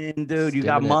coming in, dude. You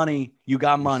got money. You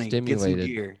got money. Get some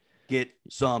gear. Get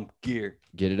some gear.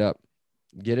 Get it up.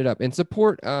 Get it up. And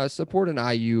support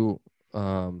an IU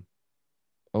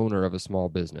owner of a small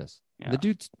business. Yeah. The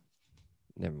dude's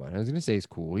never mind. I was gonna say he's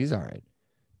cool. He's all right.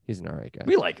 He's an all right guy.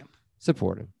 We like him.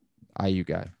 Support him. IU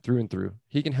guy through and through.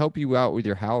 He can help you out with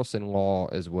your house and law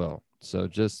as well. So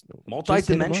just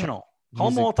multi-dimensional. Call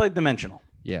him multi-dimensional.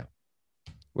 Yeah.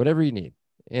 Whatever you need.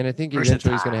 And I think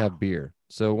eventually he's going to have beer.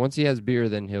 So once he has beer,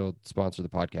 then he'll sponsor the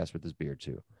podcast with his beer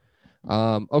too.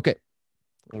 Okay.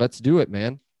 Let's do it,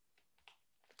 man.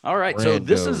 All right. So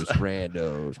this is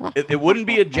randos. it wouldn't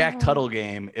be a Jack Tuttle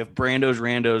game if Brando's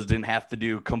Randos didn't have to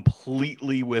do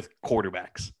completely with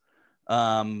quarterbacks.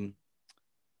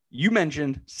 You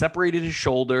mentioned separated his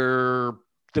shoulder,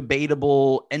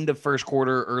 debatable, end of first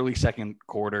quarter, early second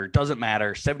quarter. Doesn't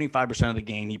matter. 75% of the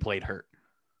game he played hurt,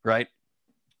 right?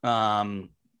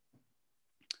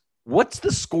 What's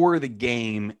the score of the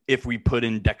game if we put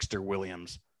in Dexter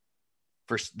Williams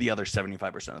for the other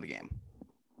 75% of the game?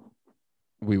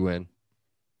 We win.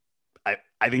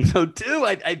 I think so too.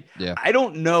 I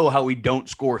don't know how we don't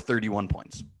score 31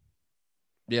 points.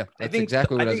 Yeah, that's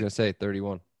exactly what I was going to say,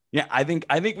 31. Yeah, I think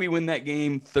we win that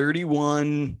game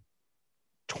 31-21,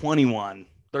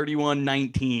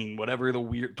 31-19, whatever the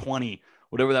weird 20,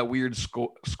 whatever that weird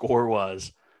score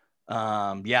was.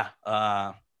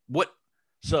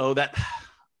 So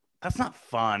that's not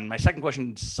fun. My second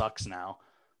question sucks now.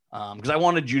 Because I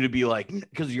wanted you to be like,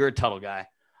 because you're a Tuttle guy.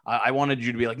 I wanted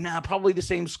you to be like, nah, probably the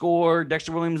same score.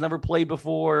 Dexter Williams never played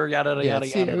before. Yada yada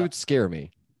yada. It would scare me.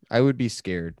 I would be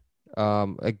scared.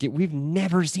 We've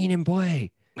never seen him play.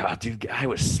 Oh, dude, I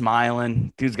was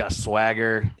smiling. Dude's got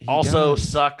swagger. Also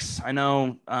sucks. I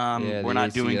know we're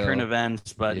not doing current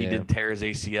events, but he did tear his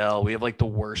ACL. We have like the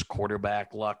worst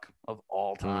quarterback luck of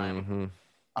all time. Mm-hmm.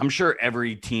 I'm sure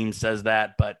every team says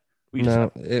that, but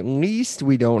at least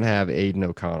we don't have Aiden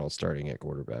O'Connell starting at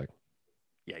quarterback.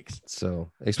 Yikes. So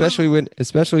especially when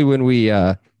we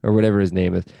or whatever his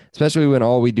name is, especially when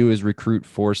all we do is recruit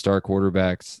 4-star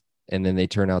quarterbacks and then they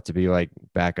turn out to be like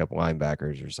backup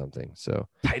linebackers or something. So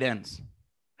tight ends,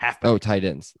 halfback. Oh, tight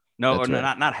ends. No, or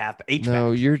right. not half. H-back.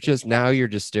 No, you're just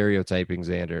stereotyping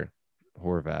Xander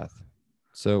Horvath.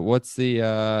 So what's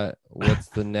the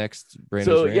next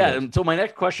Brandon? So my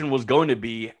next question was going to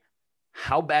be,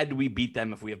 how bad do we beat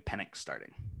them if we have Penix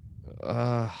starting?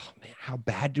 Man, how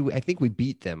bad do we? I think we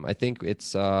beat them. I think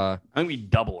it's. I think we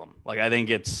double them. Like I think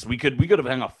we could have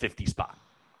hung a 50 spot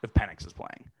if Penix is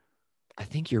playing. I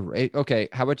think you're right. Okay,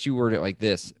 how about you word it like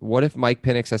this? What if Mike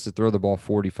Penix has to throw the ball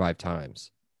 45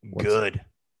 times? Good.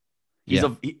 He's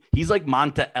like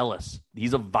Monta Ellis.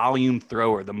 He's a volume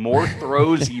thrower. The more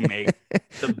throws he makes,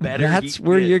 the better. That's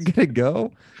where you're gonna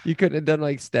go. You couldn't have done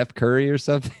like Steph Curry or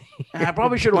something. I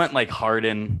probably should have went like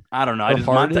Harden. I don't know.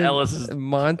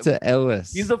 Monta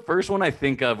Ellis. He's the first one I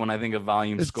think of when I think of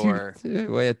volume scorer.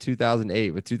 At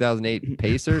 2008 with 2008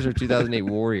 Pacers or 2008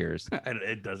 Warriors.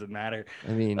 It doesn't matter.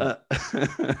 I mean, God.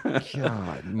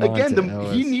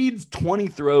 Again, he needs 20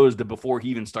 throws before he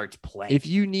even starts playing. If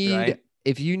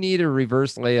you need a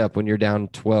reverse layup when you're down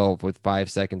 12 with 5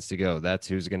 seconds to go, that's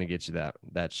who's going to get you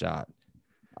that shot.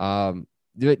 No,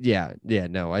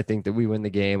 I think that we win the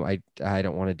game. I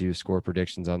don't want to do score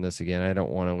predictions on this again. I don't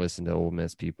want to listen to Ole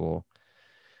Miss people.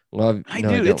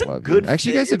 It's a good.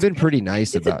 Actually, you guys have been pretty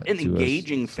nice about an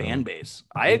engaging fan base.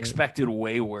 I expected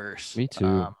way worse. Me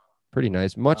too. Pretty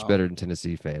nice, much better than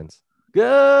Tennessee fans.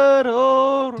 Good.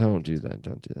 Don't do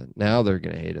that. Now they're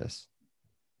gonna hate us.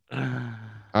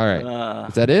 All right.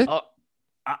 Is that it?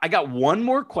 I got one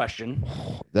more question.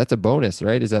 That's a bonus,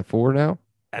 right? Is that 4 now?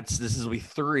 This will be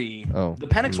 3. Oh, the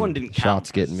Penix one didn't count.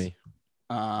 Shots getting me.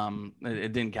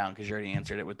 It didn't count because you already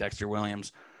answered it with Dexter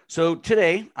Williams. So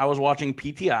today I was watching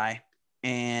PTI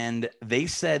and they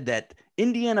said that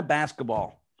Indiana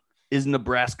basketball is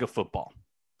Nebraska football.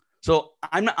 So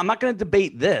I'm not going to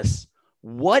debate this.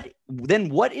 What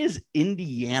is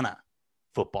Indiana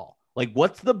football? Like,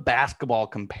 what's the basketball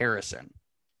comparison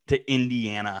to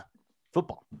Indiana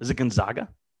football? Is it Gonzaga?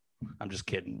 I'm just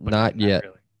kidding. Not yet.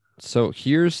 Really. So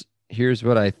here's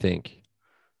what I think,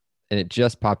 and it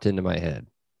just popped into my head.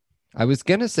 I was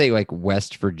gonna say like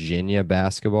West Virginia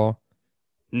basketball.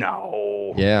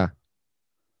 No. Yeah.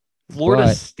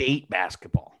 Florida State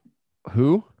basketball.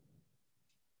 Who?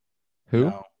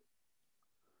 No.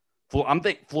 I'm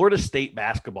thinking Florida State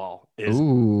basketball is.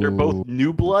 They're both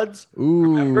new bloods.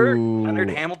 Remember, Leonard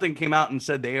Hamilton came out and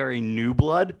said they are a new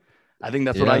blood. I think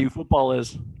that's what IU football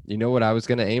is. You know what I was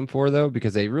going to aim for though,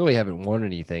 because they really haven't won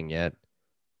anything yet.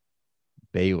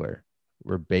 Baylor.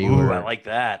 We're Baylor. Ooh, I like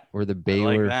that. We're the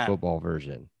Baylor football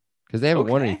version because they haven't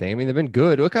won anything. I mean, they've been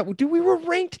good. Look up, dude. We were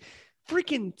ranked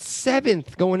freaking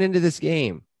 7th going into this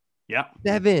game. Yeah,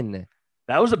 7.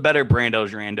 That was a better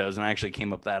Brando's Randos, and I actually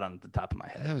came up that on the top of my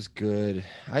head. That was good.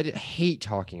 I hate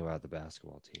talking about the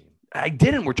basketball team. I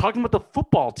didn't. We're talking about the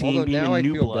football team. Although being now I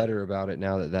feel blood. better about it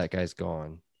now that guy's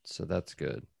gone. So that's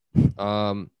good.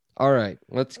 All right,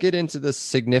 let's get into the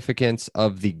significance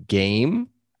of the game.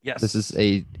 Yes. This is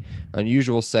a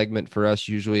unusual segment for us.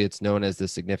 Usually it's known as the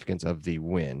significance of the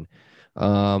win.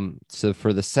 So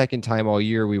for the second time all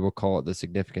year, we will call it the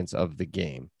significance of the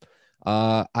game.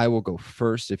 I will go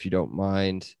first if you don't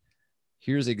mind.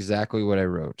 Here's exactly what I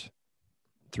wrote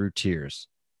through tears.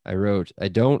 I wrote, I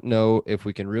don't know if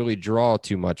we can really draw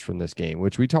too much from this game,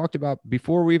 which we talked about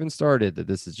before we even started, that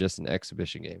this is just an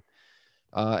exhibition game.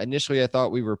 Initially, I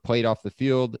thought we were played off the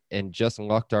field and just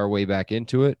lucked our way back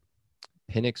into it.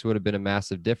 Penix would have been a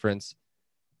massive difference,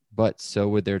 but so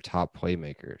would their top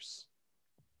playmakers.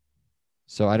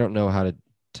 So I don't know how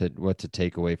what to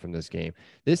take away from this game.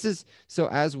 This is, so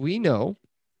as we know,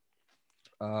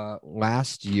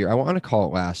 last year, I want to call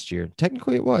it last year.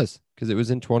 Technically it was, because it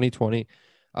was in 2020.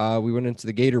 We went into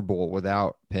the Gator Bowl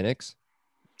without Penix.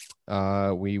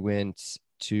 We went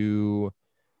to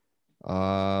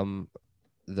the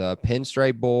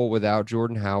Pinstripe Bowl without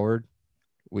Jordan Howard.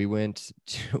 We went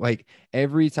to, like,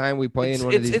 every time we play in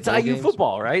one of these it's bowl IU games,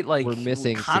 football, right? Like, we're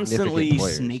missing constantly significant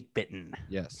players. snake bitten.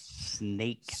 Yes.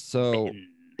 Snake So bitten.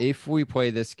 if we play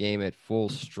this game at full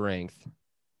strength,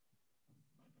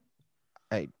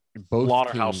 both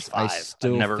Slaughterhouse teams, 5.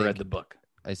 I've never read the book.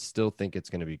 I still think it's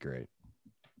going to be great.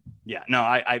 Yeah, no,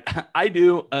 I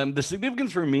do. The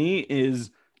significance for me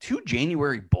is 2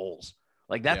 January bowls.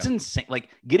 Like, that's insane. Like,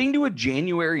 getting to a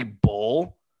January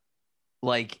bowl,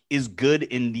 like, is good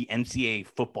in the NCAA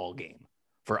football game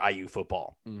for IU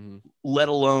football, let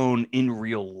alone in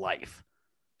real life.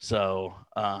 So,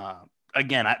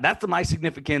 again, that's my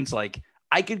significance. Like,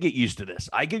 I could get used to this.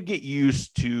 I could get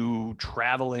used to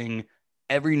traveling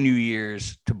every New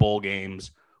Year's to bowl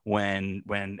games when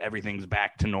everything's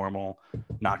back to normal,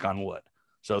 knock on wood.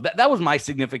 So that was my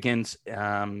significance.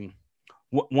 One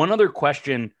other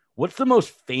question: what's the most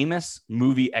famous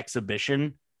movie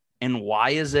exhibition, and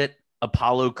why is it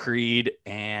Apollo Creed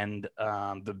and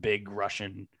the big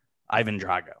Russian Ivan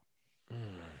Drago?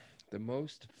 The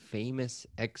most famous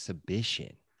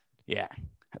exhibition. Yeah,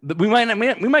 we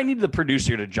might need the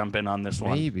producer to jump in on this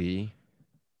one. Maybe.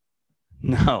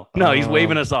 No, he's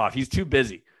waving us off. He's too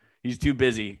busy. He's too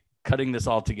busy cutting this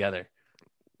all together.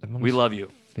 We love you.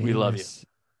 We love you.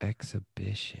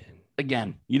 Exhibition.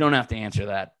 Again, you don't have to answer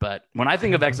that, but when I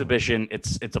think of exhibition,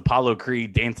 it's Apollo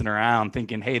Creed dancing around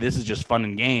thinking, hey, this is just fun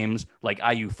and games like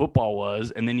IU football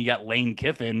was. And then you got Lane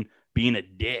Kiffin being a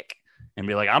dick and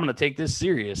be like, I'm going to take this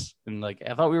serious. And like,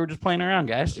 I thought we were just playing around,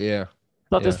 guys. Yeah.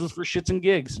 Thought this was for shits and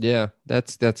gigs. Yeah,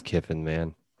 that's Kiffin,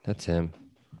 man. That's him.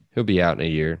 He'll be out in a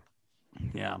year.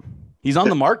 Yeah. He's on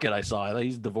the market, I saw.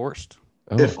 He's divorced.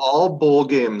 Oh. If all bowl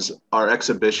games are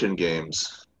exhibition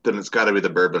games, then it's got to be the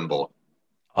Bourbon Bowl.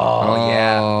 Oh,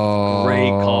 yeah. Great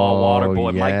call,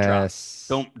 Waterboy. Yes.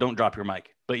 Mic drop. Don't drop your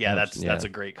mic. But yeah, that's a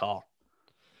great call.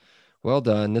 Well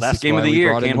done. This Last is game why of the we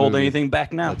year. brought in Can't the hold movie. anything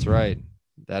back now. That's right.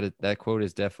 That quote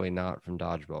is definitely not from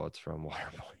Dodgeball. It's from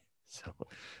Waterboy. So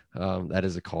that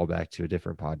is a callback to a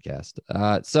different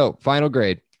podcast. So final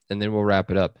grade, and then we'll wrap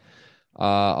it up.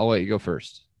 I'll let you go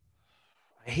first.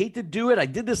 I hate to do it. I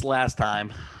did this last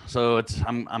time, so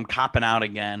I'm copping out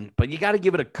again. But you got to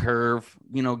give it a curve.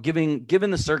 You know, given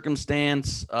the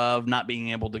circumstance of not being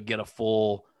able to get a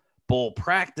full bowl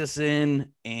practice in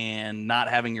and not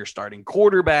having your starting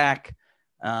quarterback,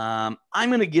 I'm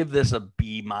going to give this a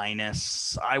B-.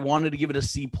 I wanted to give it a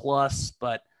C+,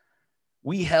 but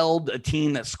we held a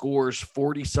team that scores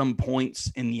 40 some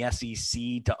points in the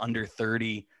SEC to under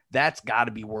 30. That's got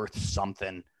to be worth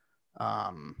something.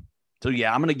 So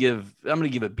yeah, I'm gonna give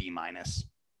it B-.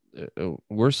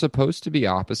 We're supposed to be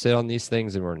opposite on these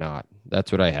things, and we're not.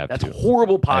 That's what I have. That's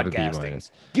horrible podcasting. I have a B-.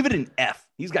 Give it an F.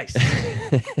 These guys.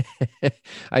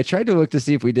 I tried to look to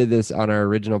see if we did this on our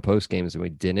original post games, and we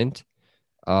didn't.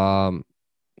 Or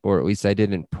at least I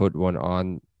didn't put one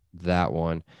on that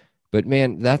one. But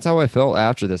man, that's how I felt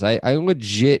after this. I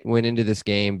legit went into this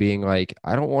game being like,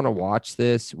 I don't want to watch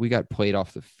this. We got played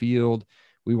off the field.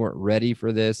 We weren't ready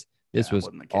for this. This was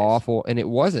awful. And it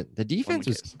wasn't. The defense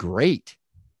was great.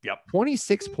 Yep.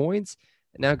 26 points.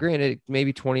 Now, granted,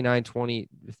 maybe 29, 20,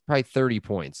 probably 30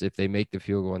 points if they make the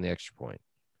field goal on the extra point.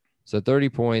 So 30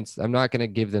 points. I'm not going to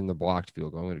give them the blocked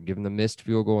field goal. I'm going to give them the missed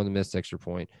field goal and the missed extra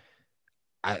point.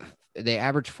 They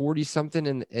average 40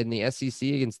 something in the SEC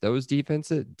against those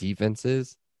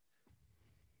defenses.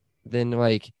 Then,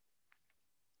 like,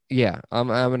 yeah, I'm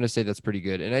going to say that's pretty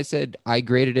good. And I said I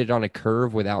graded it on a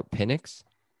curve without Penix.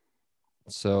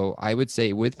 So I would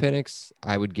say with Penix,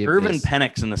 I would give Curve and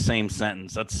Penix in the same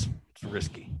sentence. It's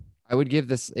risky. I would give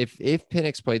this, if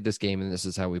Penix played this game and this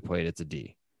is how we played, it's a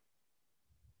D.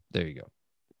 There you go.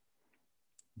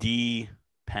 D,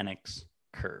 Penix,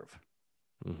 curve.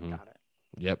 Mm-hmm. Got it.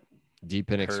 Yep. D,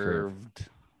 Penix, curved. Curve.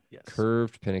 Yes.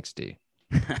 Curved Penix D.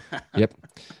 Yep.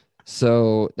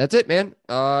 So that's it, man.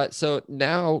 So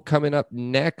now coming up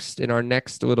next in our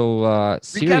next little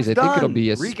series, I think it'll be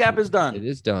a recap is done. It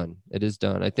is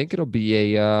done. I think it'll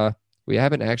be a We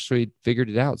haven't actually figured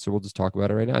it out, so we'll just talk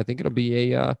about it right now. I think it'll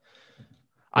be a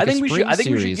I think we should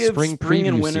give spring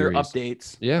and winter series.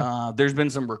 Updates. Yeah. There's been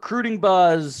some recruiting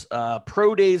buzz.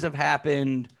 Pro days have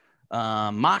happened.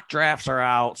 Mock drafts are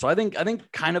out. So I think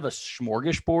kind of a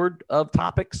smorgasbord of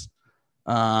topics,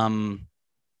 things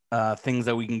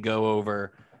that we can go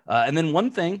over. And then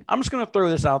one thing, I'm just going to throw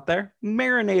this out there,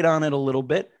 marinate on it a little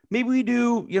bit. Maybe we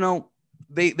do,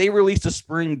 they released a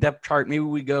spring depth chart. Maybe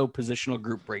we go positional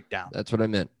group breakdown. That's what I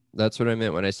meant. That's what I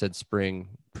meant when I said spring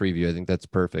preview. I think that's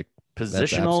perfect.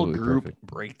 Positional group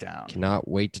breakdown. Cannot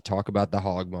wait to talk about the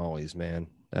hog mollies, man.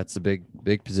 That's a big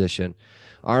position.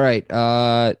 All right.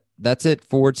 That's it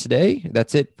for today.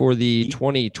 That's it for the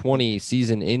 2020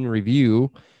 season in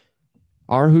review.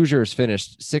 Our Hoosiers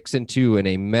finished 6-2 in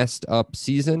a messed up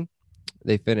season.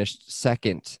 They finished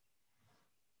second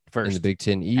first in the Big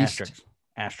Ten East.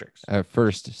 Asterisks.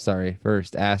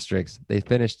 First asterisk. They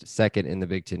finished second in the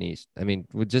Big Ten East. I mean,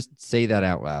 we'll just say that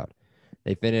out loud.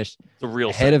 They finished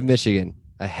ahead of Michigan,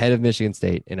 ahead of Michigan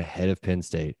State, and ahead of Penn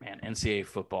State. Man, NCAA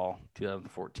football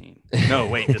 2014. No,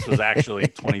 wait, this was actually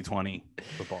 2020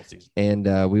 football season.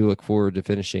 And we look forward to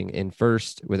finishing in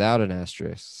first without an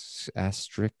asterisk. I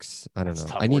don't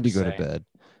know. I need to go to bed.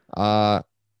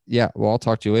 Yeah, well, I'll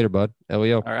talk to you later, bud.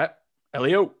 Leo. All right.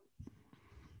 Leo.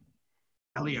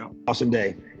 Awesome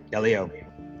day. Leo.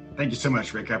 Thank you so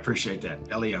much, Rick. I appreciate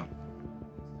that. Leo.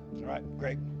 All right,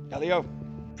 great. Leo.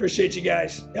 Appreciate you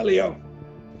guys. Leo.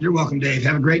 You're welcome, Dave.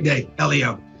 Have a great day.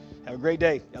 Leo. Have a great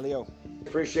day. Leo.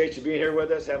 Appreciate you being here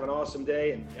with us. Have an awesome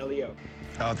day. And Leo.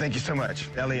 Oh, thank you so much.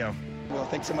 Leo. Well,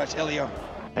 thanks so much, Leo.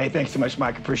 Hey, thanks so much,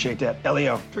 Mike. Appreciate that.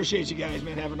 Leo. Appreciate you guys,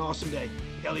 man. Have an awesome day.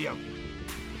 Leo.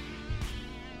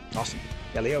 Awesome.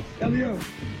 Leo. Leo.